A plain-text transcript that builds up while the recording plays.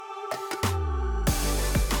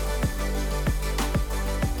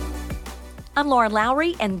I'm Lauren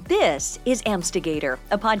Lowry, and this is Amstigator,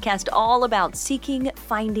 a podcast all about seeking,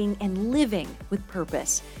 finding, and living with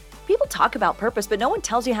purpose. People talk about purpose, but no one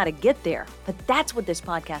tells you how to get there. But that's what this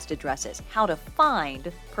podcast addresses, how to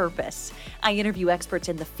find purpose. I interview experts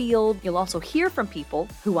in the field. You'll also hear from people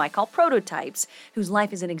who I call prototypes, whose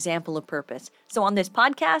life is an example of purpose. So on this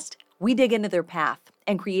podcast, we dig into their path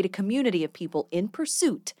and create a community of people in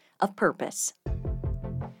pursuit of purpose.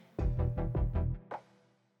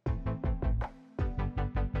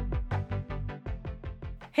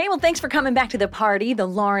 Hey, well, thanks for coming back to the party, the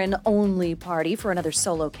Lauren-only party, for another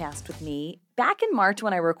solo cast with me. Back in March,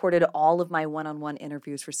 when I recorded all of my one-on-one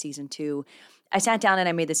interviews for season 2, I sat down and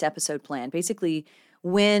I made this episode plan. Basically,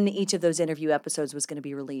 when each of those interview episodes was going to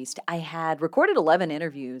be released, I had recorded 11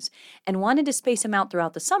 interviews and wanted to space them out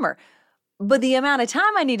throughout the summer. But the amount of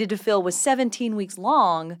time I needed to fill was 17 weeks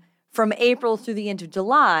long from April through the end of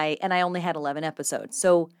July, and I only had 11 episodes.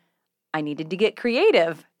 So I needed to get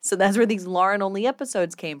creative. So that's where these Lauren-only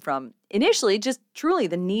episodes came from. Initially, just truly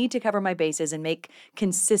the need to cover my bases and make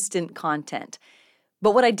consistent content.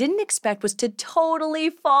 But what I didn't expect was to totally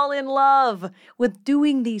fall in love with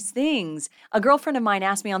doing these things. A girlfriend of mine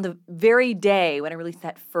asked me on the very day when I released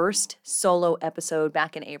that first solo episode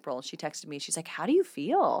back in April, she texted me, she's like, "How do you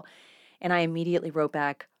feel?" And I immediately wrote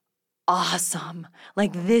back, "Awesome.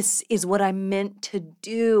 Like, this is what I meant to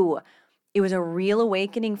do." It was a real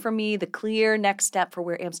awakening for me, the clear next step for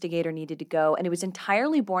where Amstigator needed to go. And it was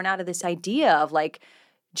entirely born out of this idea of like,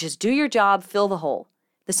 just do your job, fill the hole.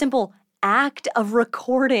 The simple act of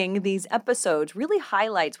recording these episodes really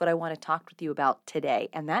highlights what I want to talk with you about today.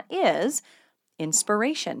 And that is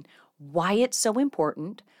inspiration, why it's so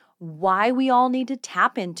important, why we all need to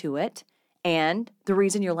tap into it, and the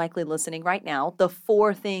reason you're likely listening right now, the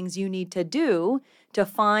 4 things you need to do to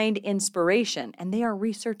find inspiration. And they are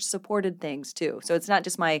research-supported things too. So it's not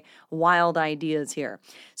just my wild ideas here.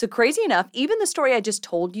 So crazy enough, even the story I just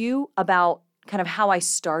told you about kind of how I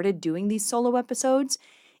started doing these solo episodes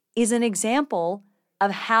is an example of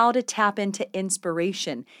how to tap into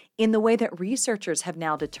inspiration in the way that researchers have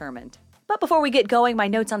now determined. But before we get going, my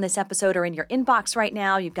notes on this episode are in your inbox right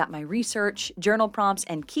now. You've got my research, journal prompts,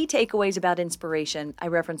 and key takeaways about inspiration. I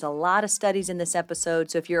reference a lot of studies in this episode,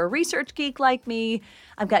 so if you're a research geek like me,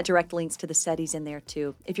 I've got direct links to the studies in there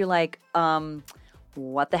too. If you're like,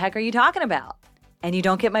 what the heck are you talking about? And you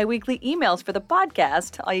don't get my weekly emails for the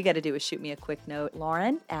podcast, all you got to do is shoot me a quick note,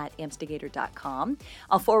 lauren@amstigator.com.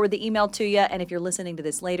 I'll forward the email to you, and if you're listening to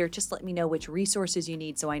this later, just let me know which resources you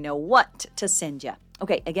need so I know what to send you.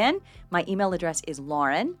 Okay, again, my email address is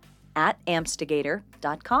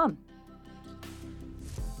lauren@amstigator.com.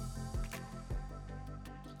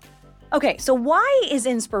 Okay, so why is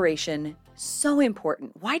inspiration so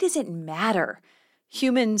important? Why does it matter?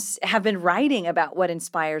 Humans have been writing about what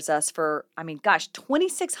inspires us for,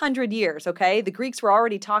 2,600 years, okay? The Greeks were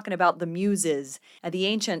already talking about the muses. The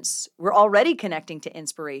ancients were already connecting to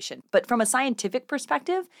inspiration. But from a scientific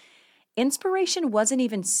perspective, inspiration wasn't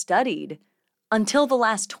even studied until the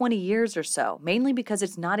last 20 years or so, mainly because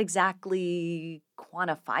it's not exactly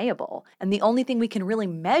quantifiable. And the only thing we can really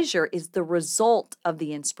measure is the result of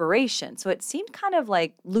the inspiration. So it seemed kind of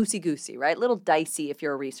like loosey-goosey, right? A little dicey if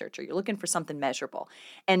you're a researcher. You're looking for something measurable.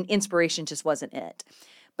 And inspiration just wasn't it.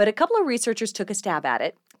 But a couple of researchers took a stab at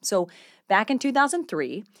it. So back in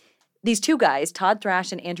 2003, these 2 guys, Todd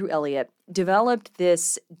Thrash and Andrew Elliott, developed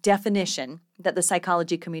this definition that the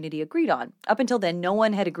psychology community agreed on. Up until then, no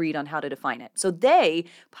one had agreed on how to define it. So they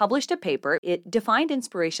published a paper. It defined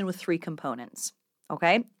inspiration with 3 components,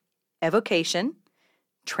 okay? Evocation,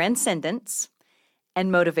 transcendence,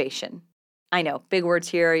 and motivation. I know, big words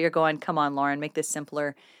here. You're going, come on, Lauren, make this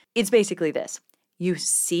simpler. It's basically this. You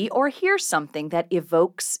see or hear something that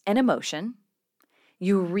evokes an emotion.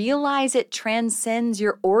 You realize it transcends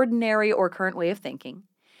your ordinary or current way of thinking,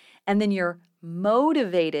 and then you're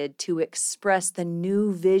motivated to express the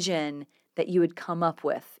new vision that you would come up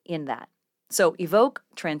with in that. So evoke,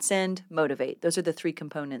 transcend, motivate. Those are the 3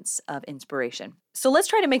 components of inspiration. So let's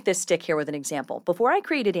try to make this stick here with an example. Before I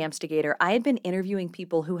created Amstigator, I had been interviewing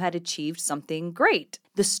people who had achieved something great.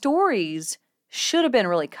 The stories should have been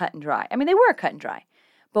really cut and dry. They were cut and dry.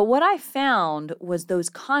 But what I found was those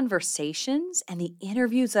conversations and the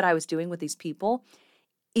interviews that I was doing with these people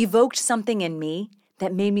evoked something in me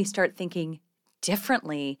that made me start thinking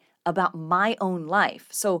differently about my own life.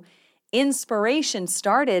 So inspiration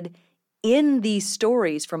started in these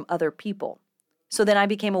stories from other people. So then I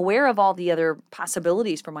became aware of all the other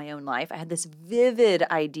possibilities for my own life. I had this vivid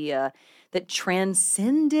idea that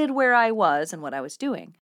transcended where I was and what I was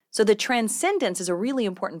doing. So the transcendence is a really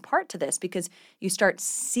important part to this because you start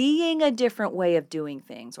seeing a different way of doing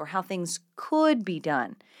things or how things could be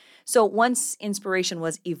done. So once inspiration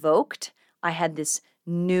was evoked, I had this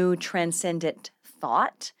new transcendent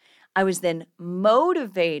thought. I was then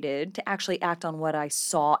motivated to actually act on what I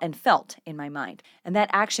saw and felt in my mind. And that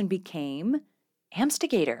action became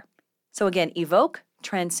Amstigator. So again, evoke,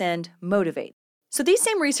 transcend, motivate. So these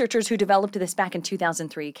same researchers who developed this back in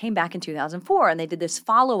 2003 came back in 2004 and they did this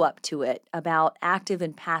follow-up to it about active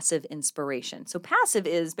and passive inspiration. So passive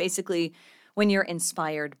is basically when you're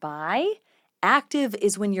inspired by. Active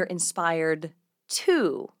is when you're inspired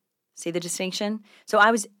to. See the distinction? So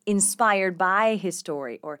I was inspired by his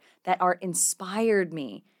story or that art inspired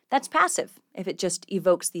me. That's passive if it just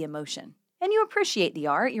evokes the emotion. And you appreciate the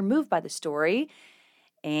art, you're moved by the story,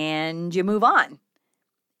 and you move on.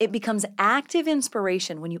 It becomes active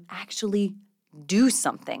inspiration when you actually do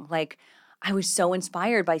something. Like, I was so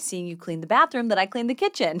inspired by seeing you clean the bathroom that I cleaned the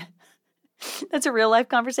kitchen. That's a real life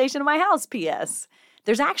conversation in my house, P.S.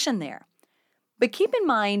 There's action there. But keep in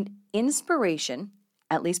mind, inspiration,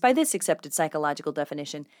 at least by this accepted psychological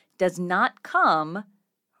definition, does not come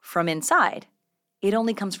from inside. It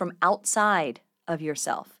only comes from outside of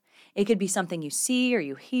yourself. It could be something you see or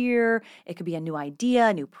you hear. It could be a new idea,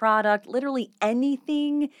 a new product, literally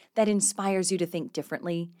anything that inspires you to think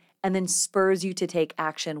differently and then spurs you to take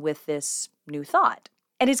action with this new thought.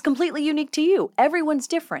 And it's completely unique to you. Everyone's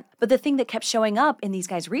different. But the thing that kept showing up in these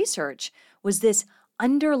guys' research was this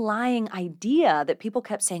underlying idea that people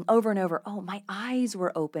kept saying over and over, oh, my eyes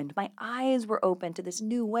were opened. My eyes were open to this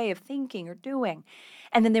new way of thinking or doing.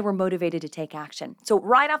 And then they were motivated to take action. So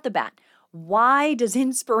right off the bat, why does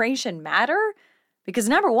inspiration matter? Because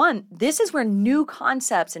number one, this is where new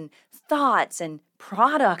concepts and thoughts and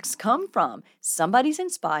products come from. Somebody's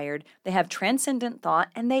inspired, they have transcendent thought,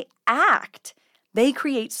 and they act. They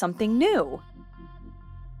create something new.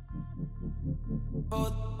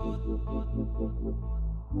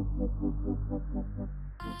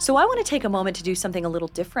 So I want to take a moment to do something a little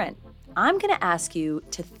different. I'm going to ask you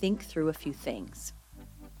to think through a few things.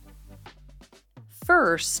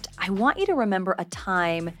 First, I want you to remember a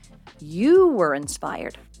time you were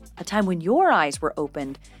inspired, a time when your eyes were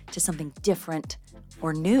opened to something different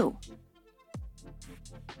or new.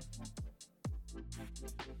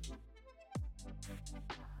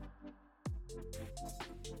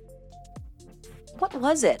 What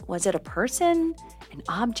was it? Was it a person, an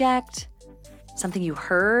object, something you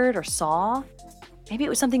heard or saw? Maybe it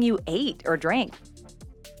was something you ate or drank.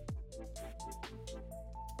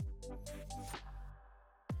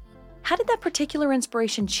 How did that particular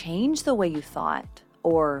inspiration change the way you thought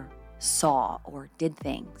or saw or did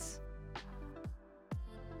things?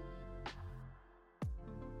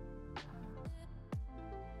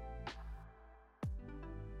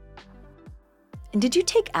 And did you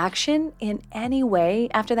take action in any way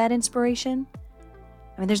after that inspiration?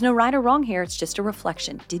 I mean, there's no right or wrong here. It's just a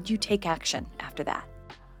reflection. Did you take action after that?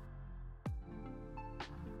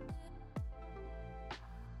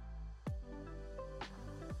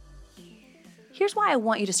 Here's why I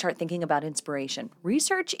want you to start thinking about inspiration.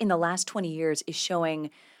 Research in the last 20 years is showing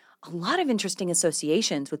a lot of interesting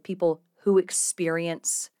associations with people who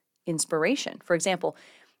experience inspiration. For example,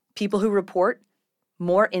 people who report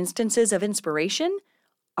more instances of inspiration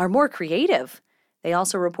are more creative. They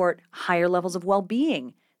also report higher levels of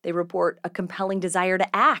well-being. They report a compelling desire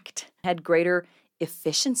to act, had greater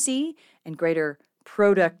efficiency and greater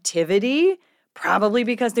productivity, probably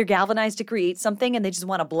because they're galvanized to create something and they just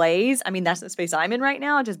want to blaze. I mean, that's the space I'm in right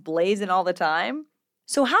now, just blazing all the time.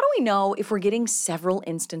 So how do we know if we're getting several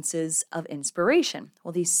instances of inspiration?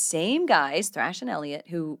 Well, these same guys, Thrash and Elliott,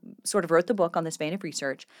 who sort of wrote the book on this vein of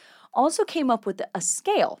research, also came up with a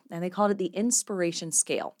scale, and they called it the inspiration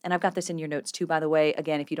scale. And I've got this in your notes too, by the way.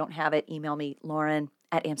 Again, if you don't have it, email me,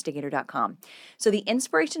 lauren@amstigator.com. So the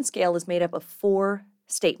inspiration scale is made up of 4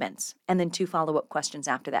 statements and then 2 follow-up questions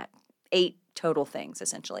after that. 8 total things,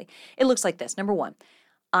 essentially. It looks like this. Number 1,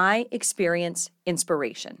 I experience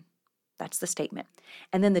inspiration. That's the statement.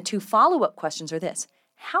 And then the 2 follow-up questions are this.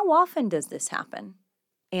 How often does this happen?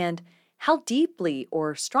 And how deeply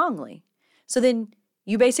or strongly? So then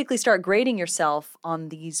you basically start grading yourself on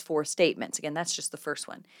these 4 statements. Again, that's just the first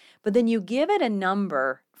one. But then you give it a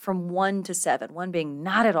number from 1 to 7, 1 being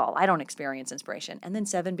not at all, I don't experience inspiration, and then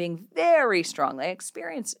 7 being very strongly, I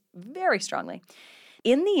experience very strongly.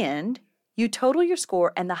 In the end, you total your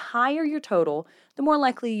score, and the higher your total, the more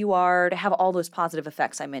likely you are to have all those positive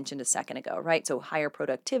effects I mentioned a second ago, right? So higher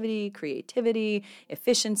productivity, creativity,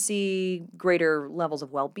 efficiency, greater levels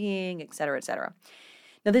of well-being, et cetera, et cetera.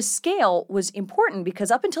 Now, this scale was important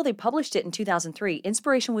because up until they published it in 2003,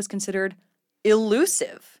 inspiration was considered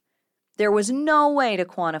elusive. There was no way to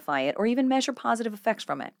quantify it or even measure positive effects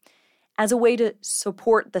from it. As a way to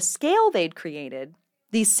support the scale they'd created,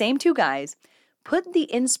 these same two guys put the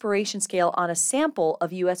inspiration scale on a sample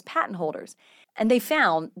of U.S. patent holders. And they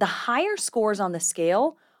found the higher scores on the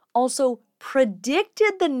scale also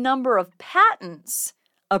predicted the number of patents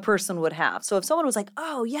a person would have. So if someone was like,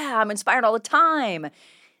 oh yeah, I'm inspired all the time,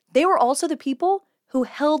 they were also the people who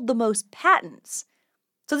held the most patents.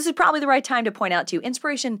 So this is probably the right time to point out to you,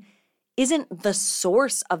 inspiration isn't the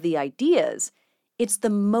source of the ideas. It's the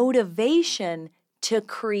motivation to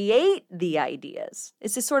create the ideas.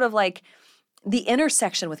 It's just sort of like the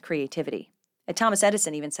intersection with creativity. And Thomas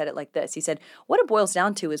Edison even said it like this. He said, what it boils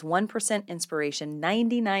down to is 1% inspiration,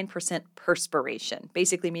 99% perspiration,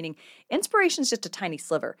 basically meaning inspiration is just a tiny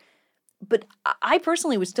sliver. But I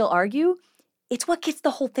personally would still argue it's what gets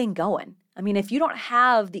the whole thing going. I mean, if you don't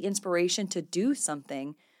have the inspiration to do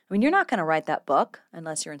something, I mean, you're not going to write that book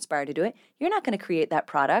unless you're inspired to do it. You're not going to create that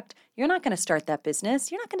product. You're not going to start that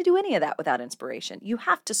business. You're not going to do any of that without inspiration. You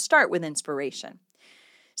have to start with inspiration.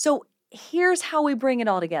 So here's how we bring it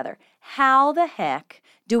all together. How the heck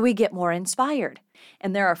do we get more inspired?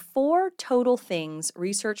 And there are 4 total things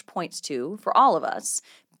research points to for all of us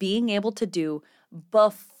being able to do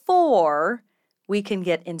before we can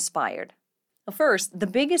get inspired. Well, first, the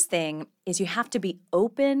biggest thing is you have to be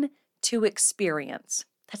open to experience.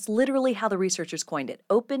 That's literally how the researchers coined it,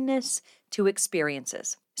 openness to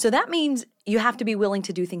experiences. So that means you have to be willing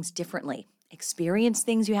to do things differently. Experience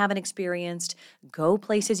things you haven't experienced, go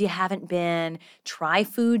places you haven't been, try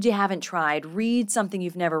food you haven't tried, read something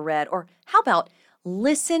you've never read, or how about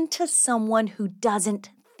listen to someone who doesn't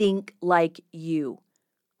think like you?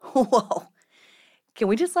 Whoa. Can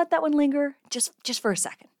we just let that one linger just for a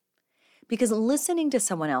second? Because listening to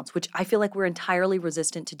someone else, which I feel like we're entirely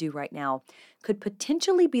resistant to do right now, could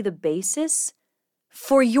potentially be the basis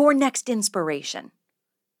for your next inspiration. I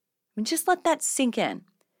mean, just let that sink in.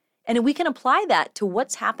 And we can apply that to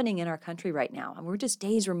what's happening in our country right now. And we're just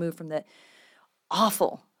days removed from the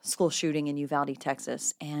awful school shooting in Uvalde,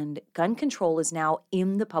 Texas. And gun control is now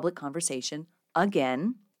in the public conversation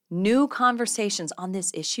again. New conversations on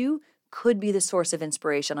this issue could be the source of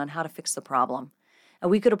inspiration on how to fix the problem. And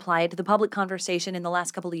we could apply it to the public conversation in the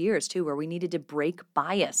last couple of years, too, where we needed to break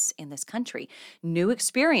bias in this country. New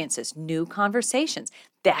experiences, new conversations.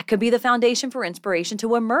 That could be the foundation for inspiration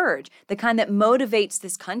to emerge, the kind that motivates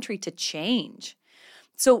this country to change.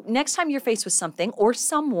 So next time you're faced with something or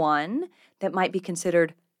someone that might be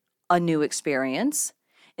considered a new experience,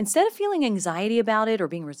 instead of feeling anxiety about it or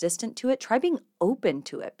being resistant to it, try being open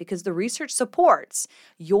to it, because the research supports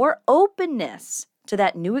your openness to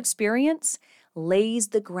that new experience lays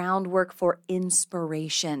the groundwork for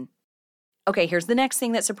inspiration. Okay, here's the next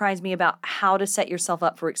thing that surprised me about how to set yourself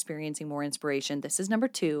up for experiencing more inspiration. This is number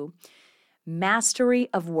 2, mastery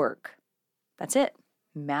of work. That's it.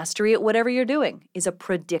 Mastery at whatever you're doing is a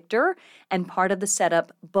predictor and part of the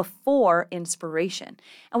setup before inspiration.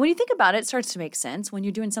 And when you think about it, it starts to make sense. When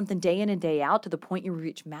you're doing something day in and day out to the point you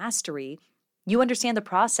reach mastery, you understand the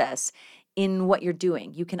process in what you're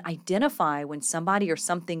doing. You can identify when somebody or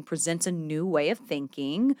something presents a new way of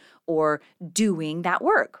thinking or doing that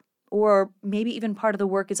work. Or maybe even part of the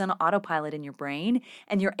work is on autopilot in your brain,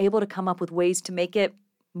 and you're able to come up with ways to make it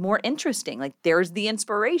more interesting. Like there's the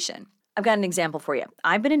inspiration. I've got an example for you.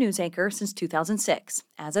 I've been a news anchor since 2006.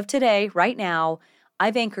 As of today, right now,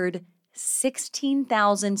 I've anchored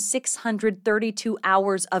 16,632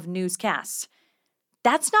 hours of newscasts.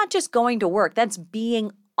 That's not just going to work. That's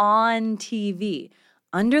being on TV,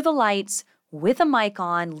 under the lights, with a mic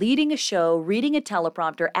on, leading a show, reading a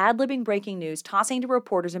teleprompter, ad-libbing breaking news, tossing to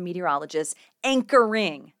reporters and meteorologists,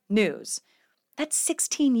 anchoring news. That's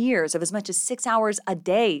 16 years of as much as 6 hours a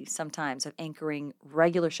day sometimes of anchoring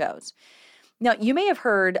regular shows. Now, you may have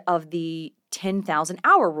heard of the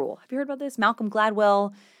 10,000-hour rule. Have you heard about this? Malcolm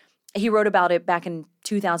Gladwell, he wrote about it back in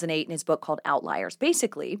 2008 in his book called Outliers.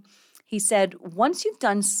 Basically, he said, once you've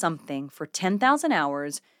done something for 10,000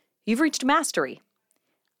 hours, you've reached mastery.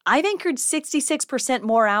 I've anchored 66%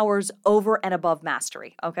 more hours over and above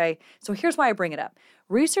mastery, okay? So here's why I bring it up.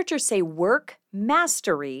 Researchers say work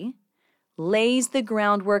mastery lays the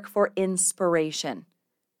groundwork for inspiration,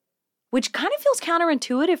 which kind of feels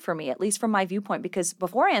counterintuitive for me, at least from my viewpoint, because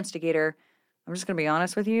before Amstigator, I'm just going to be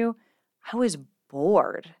honest with you, I was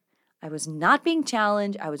bored. I was not being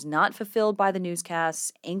challenged. I was not fulfilled by the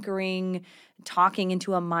newscasts, anchoring, talking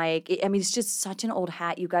into a mic. It's just such an old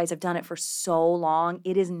hat, you guys. I've done it for so long.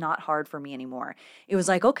 It is not hard for me anymore. It was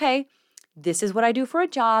like, okay, this is what I do for a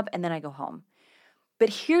job, and then I go home. But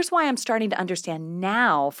here's why I'm starting to understand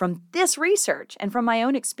now from this research and from my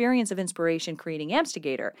own experience of inspiration creating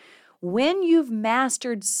Amstigator. When you've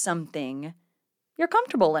mastered something, you're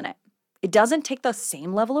comfortable in it. It doesn't take the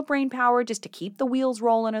same level of brain power just to keep the wheels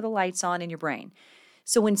rolling or the lights on in your brain.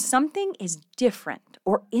 So when something is different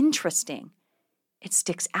or interesting, it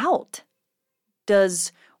sticks out.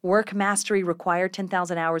 Does work mastery require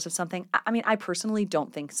 10,000 hours of something? I mean, I personally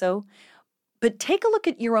don't think so. But take a look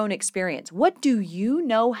at your own experience. What do you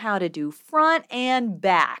know how to do front and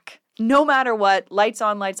back? No matter what, lights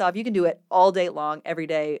on, lights off, you can do it all day long, every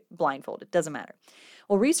day, blindfolded. Doesn't matter.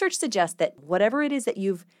 Well, research suggests that whatever it is that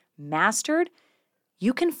you've mastered,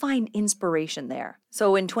 you can find inspiration there.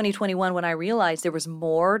 So in 2021, when I realized there was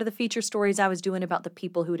more to the feature stories I was doing about the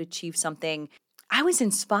people who had achieved something, I was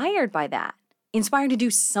inspired by that. Inspired to do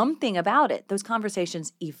something about it. Those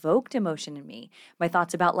conversations evoked emotion in me. My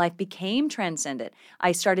thoughts about life became transcendent.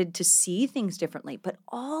 I started to see things differently. But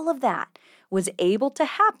all of that was able to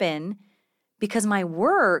happen because my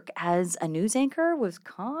work as a news anchor was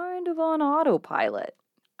kind of on autopilot.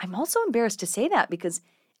 I'm also embarrassed to say that because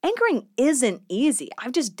anchoring isn't easy.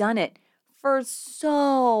 I've just done it for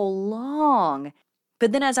so long.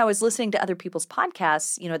 But then as I was listening to other people's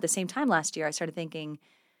podcasts, at the same time last year, I started thinking,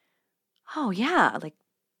 oh yeah, like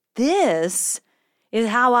this is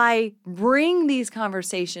how I bring these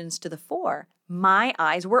conversations to the fore. My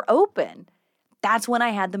eyes were open. That's when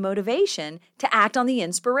I had the motivation to act on the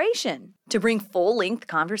inspiration, to bring full-length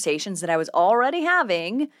conversations that I was already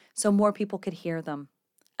having so more people could hear them.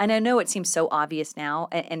 And I know it seems so obvious now,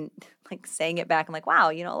 and like saying it back, I'm like, wow,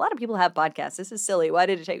 a lot of people have podcasts. This is silly. Why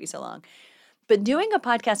did it take me so long? But doing a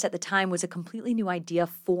podcast at the time was a completely new idea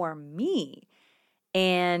for me.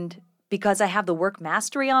 And because I have the work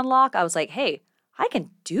mastery on lock, I was like, hey, I can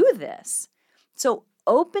do this. So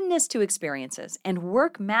openness to experiences and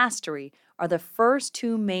work mastery are the first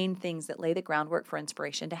two main things that lay the groundwork for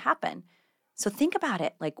inspiration to happen. So think about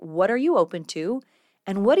it. Like, what are you open to?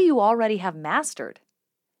 And what do you already have mastered?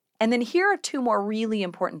 And then here are two more really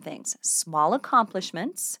important things. Small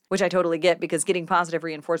accomplishments, which I totally get because getting positive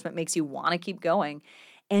reinforcement makes you want to keep going,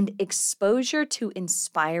 and exposure to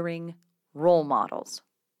inspiring role models.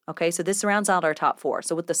 Okay, so this rounds out our top four.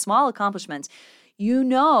 So with the small accomplishments,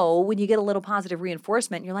 when you get a little positive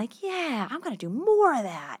reinforcement, you're like, yeah, I'm going to do more of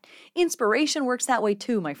that. Inspiration works that way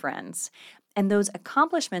too, my friends. And those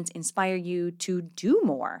accomplishments inspire you to do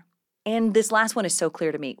more. And this last one is so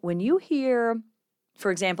clear to me. When you hear,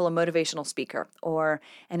 for example, a motivational speaker or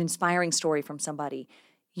an inspiring story from somebody,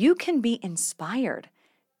 you can be inspired.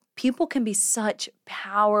 People can be such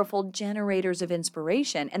powerful generators of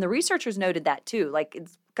inspiration. And the researchers noted that too. Like,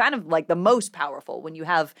 it's kind of like the most powerful when you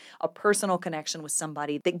have a personal connection with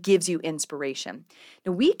somebody that gives you inspiration.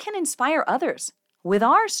 Now, we can inspire others with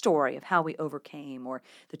our story of how we overcame or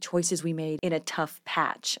the choices we made in a tough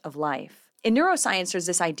patch of life. In neuroscience, there's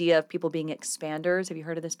this idea of people being expanders. Have you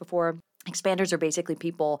heard of this before? Expanders are basically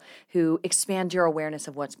people who expand your awareness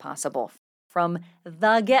of what's possible from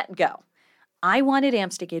the get-go. I wanted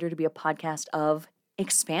Amstigator to be a podcast of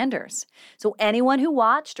expanders. So anyone who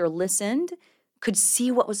watched or listened could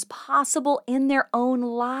see what was possible in their own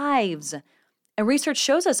lives. And research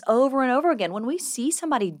shows us over and over again, when we see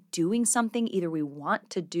somebody doing something either we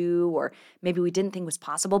want to do or maybe we didn't think was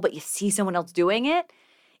possible, but you see someone else doing it,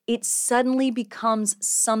 it suddenly becomes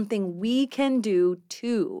something we can do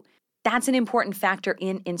too. That's an important factor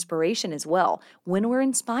in inspiration as well. When we're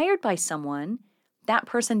inspired by someone, that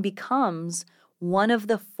person becomes one of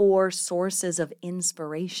the four sources of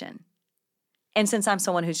inspiration. And since I'm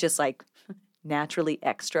someone who's just like naturally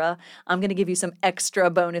extra, I'm going to give you some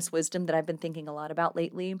extra bonus wisdom that I've been thinking a lot about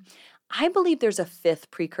lately. I believe there's a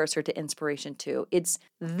fifth precursor to inspiration too. It's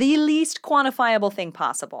the least quantifiable thing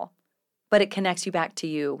possible, but it connects you back to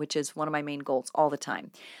you, which is one of my main goals all the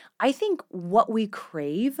time. I think what we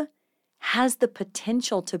crave has the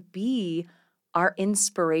potential to be our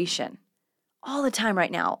inspiration. All the time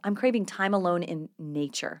right now, I'm craving time alone in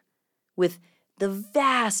nature with the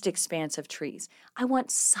vast expanse of trees. I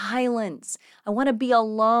want silence. I want to be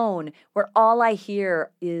alone where all I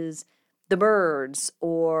hear is the birds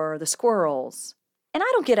or the squirrels. And I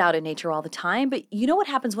don't get out in nature all the time, but you know what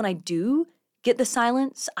happens when I do get the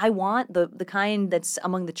silence I want, the kind that's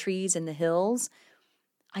among the trees and the hills?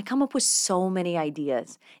 I come up with so many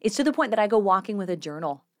ideas. It's to the point that I go walking with a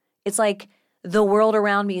journal. It's like the world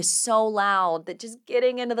around me is so loud that just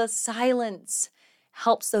getting into the silence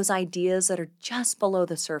helps those ideas that are just below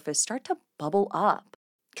the surface start to bubble up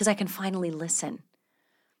because I can finally listen.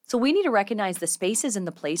 So we need to recognize the spaces and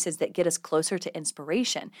the places that get us closer to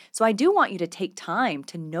inspiration. So I do want you to take time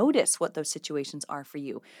to notice what those situations are for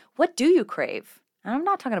you. What do you crave? And I'm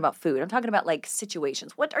not talking about food. I'm talking about like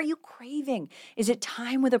situations. What are you craving? Is it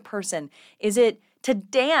time with a person? Is it to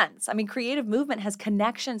dance? I mean, creative movement has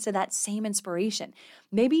connections to that same inspiration.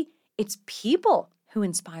 Maybe it's people who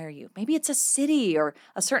inspire you. Maybe it's a city or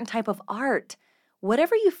a certain type of art.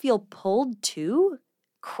 Whatever you feel pulled to,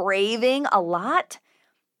 craving a lot,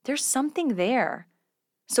 there's something there.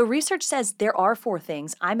 So research says there are 4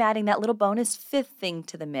 things. I'm adding that little bonus 5th thing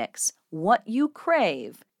to the mix. What you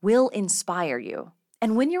crave will inspire you.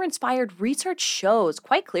 And when you're inspired, research shows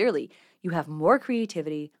quite clearly you have more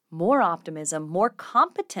creativity, more optimism, more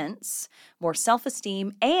competence, more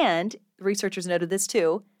self-esteem, and researchers noted this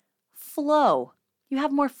too, flow. You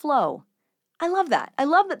have more flow. I love that. I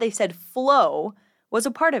love that they said flow was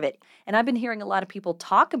a part of it. And I've been hearing a lot of people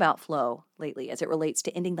talk about flow lately as it relates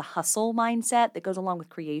to ending the hustle mindset that goes along with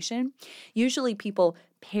creation. Usually people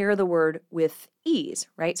pair the word with ease,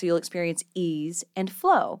 right? So you'll experience ease and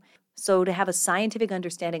flow. So to have a scientific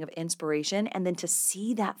understanding of inspiration and then to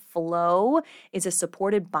see that flow is a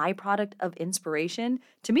supported byproduct of inspiration,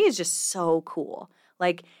 to me is just so cool.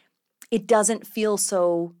 Like, it doesn't feel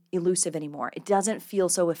so elusive anymore. It doesn't feel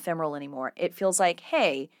so ephemeral anymore. It feels like,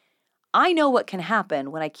 hey, I know what can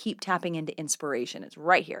happen when I keep tapping into inspiration. It's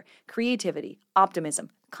right here. Creativity, optimism,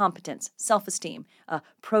 competence, self-esteem,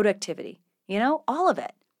 productivity, all of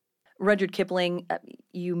it. Rudyard Kipling,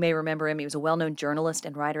 you may remember him. He was a well-known journalist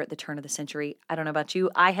and writer at the turn of the century. I don't know about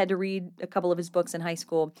you. I had to read a couple of his books in high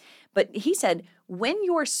school. But he said, when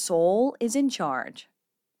your soul is in charge,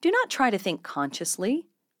 do not try to think consciously.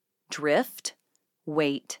 Drift,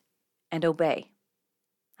 wait, and obey.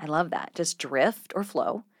 I love that. Just drift or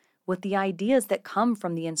flow with the ideas that come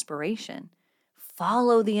from the inspiration.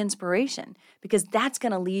 Follow the inspiration because that's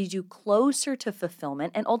going to lead you closer to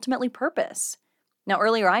fulfillment and ultimately purpose. Now,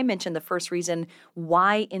 earlier I mentioned the first reason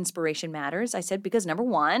why inspiration matters. I said because number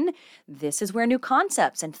 1, this is where new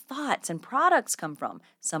concepts and thoughts and products come from.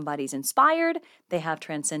 Somebody's inspired, they have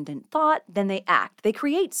transcendent thought, then they act, they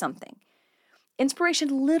create something.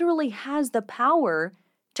 Inspiration literally has the power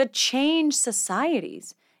to change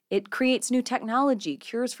societies. It creates new technology,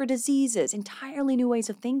 cures for diseases, entirely new ways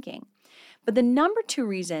of thinking. But the number 2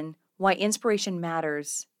 reason why inspiration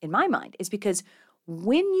matters, in my mind, is because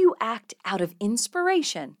when you act out of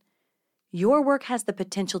inspiration, your work has the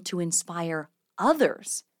potential to inspire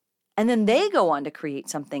others. And then they go on to create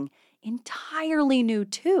something entirely new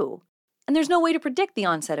too. And there's no way to predict the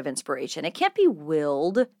onset of inspiration. It can't be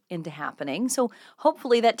willed into happening. So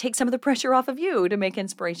hopefully that takes some of the pressure off of you to make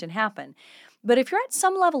inspiration happen. But if you're at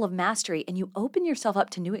some level of mastery and you open yourself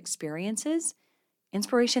up to new experiences,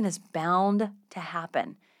 inspiration is bound to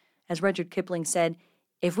happen. As Rudyard Kipling said,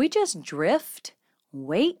 if we just drift,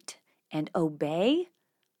 wait, and obey,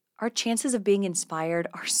 our chances of being inspired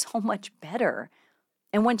are so much better.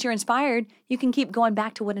 And once you're inspired, you can keep going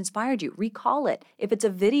back to what inspired you. Recall it. If it's a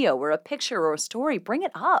video or a picture or a story, bring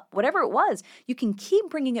it up. Whatever it was, you can keep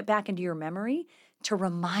bringing it back into your memory to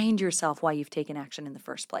remind yourself why you've taken action in the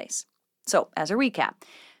first place. So, as a recap,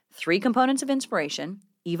 3 components of inspiration: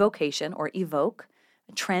 evocation or evoke,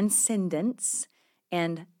 transcendence,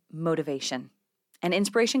 and motivation. And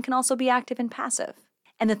inspiration can also be active and passive.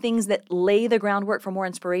 And the things that lay the groundwork for more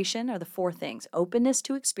inspiration are the 4 things: openness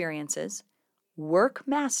to experiences, work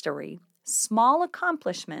mastery, small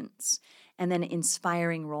accomplishments, and then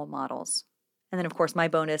inspiring role models. And then, of course, my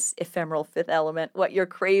bonus, ephemeral 5th element, what you're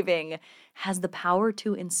craving, has the power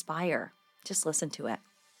to inspire. Just listen to it.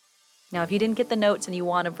 Now, if you didn't get the notes and you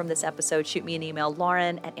want them from this episode, shoot me an email,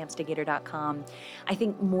 lauren@amstigator.com. I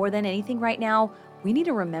think more than anything right now, we need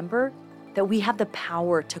to remember that we have the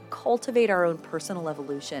power to cultivate our own personal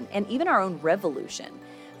evolution and even our own revolution.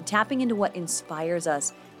 Tapping into what inspires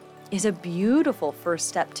us is a beautiful first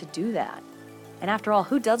step to do that. And after all,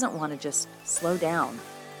 who doesn't want to just slow down,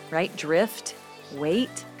 right? Drift,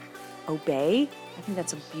 wait, obey. I think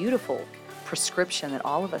that's a beautiful prescription that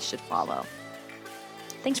all of us should follow.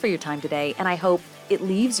 Thanks for your time today, and I hope it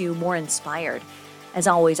leaves you more inspired. As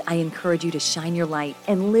always, I encourage you to shine your light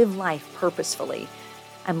and live life purposefully.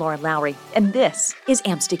 I'm Lauren Lowry, and this is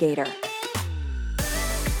Amstigator.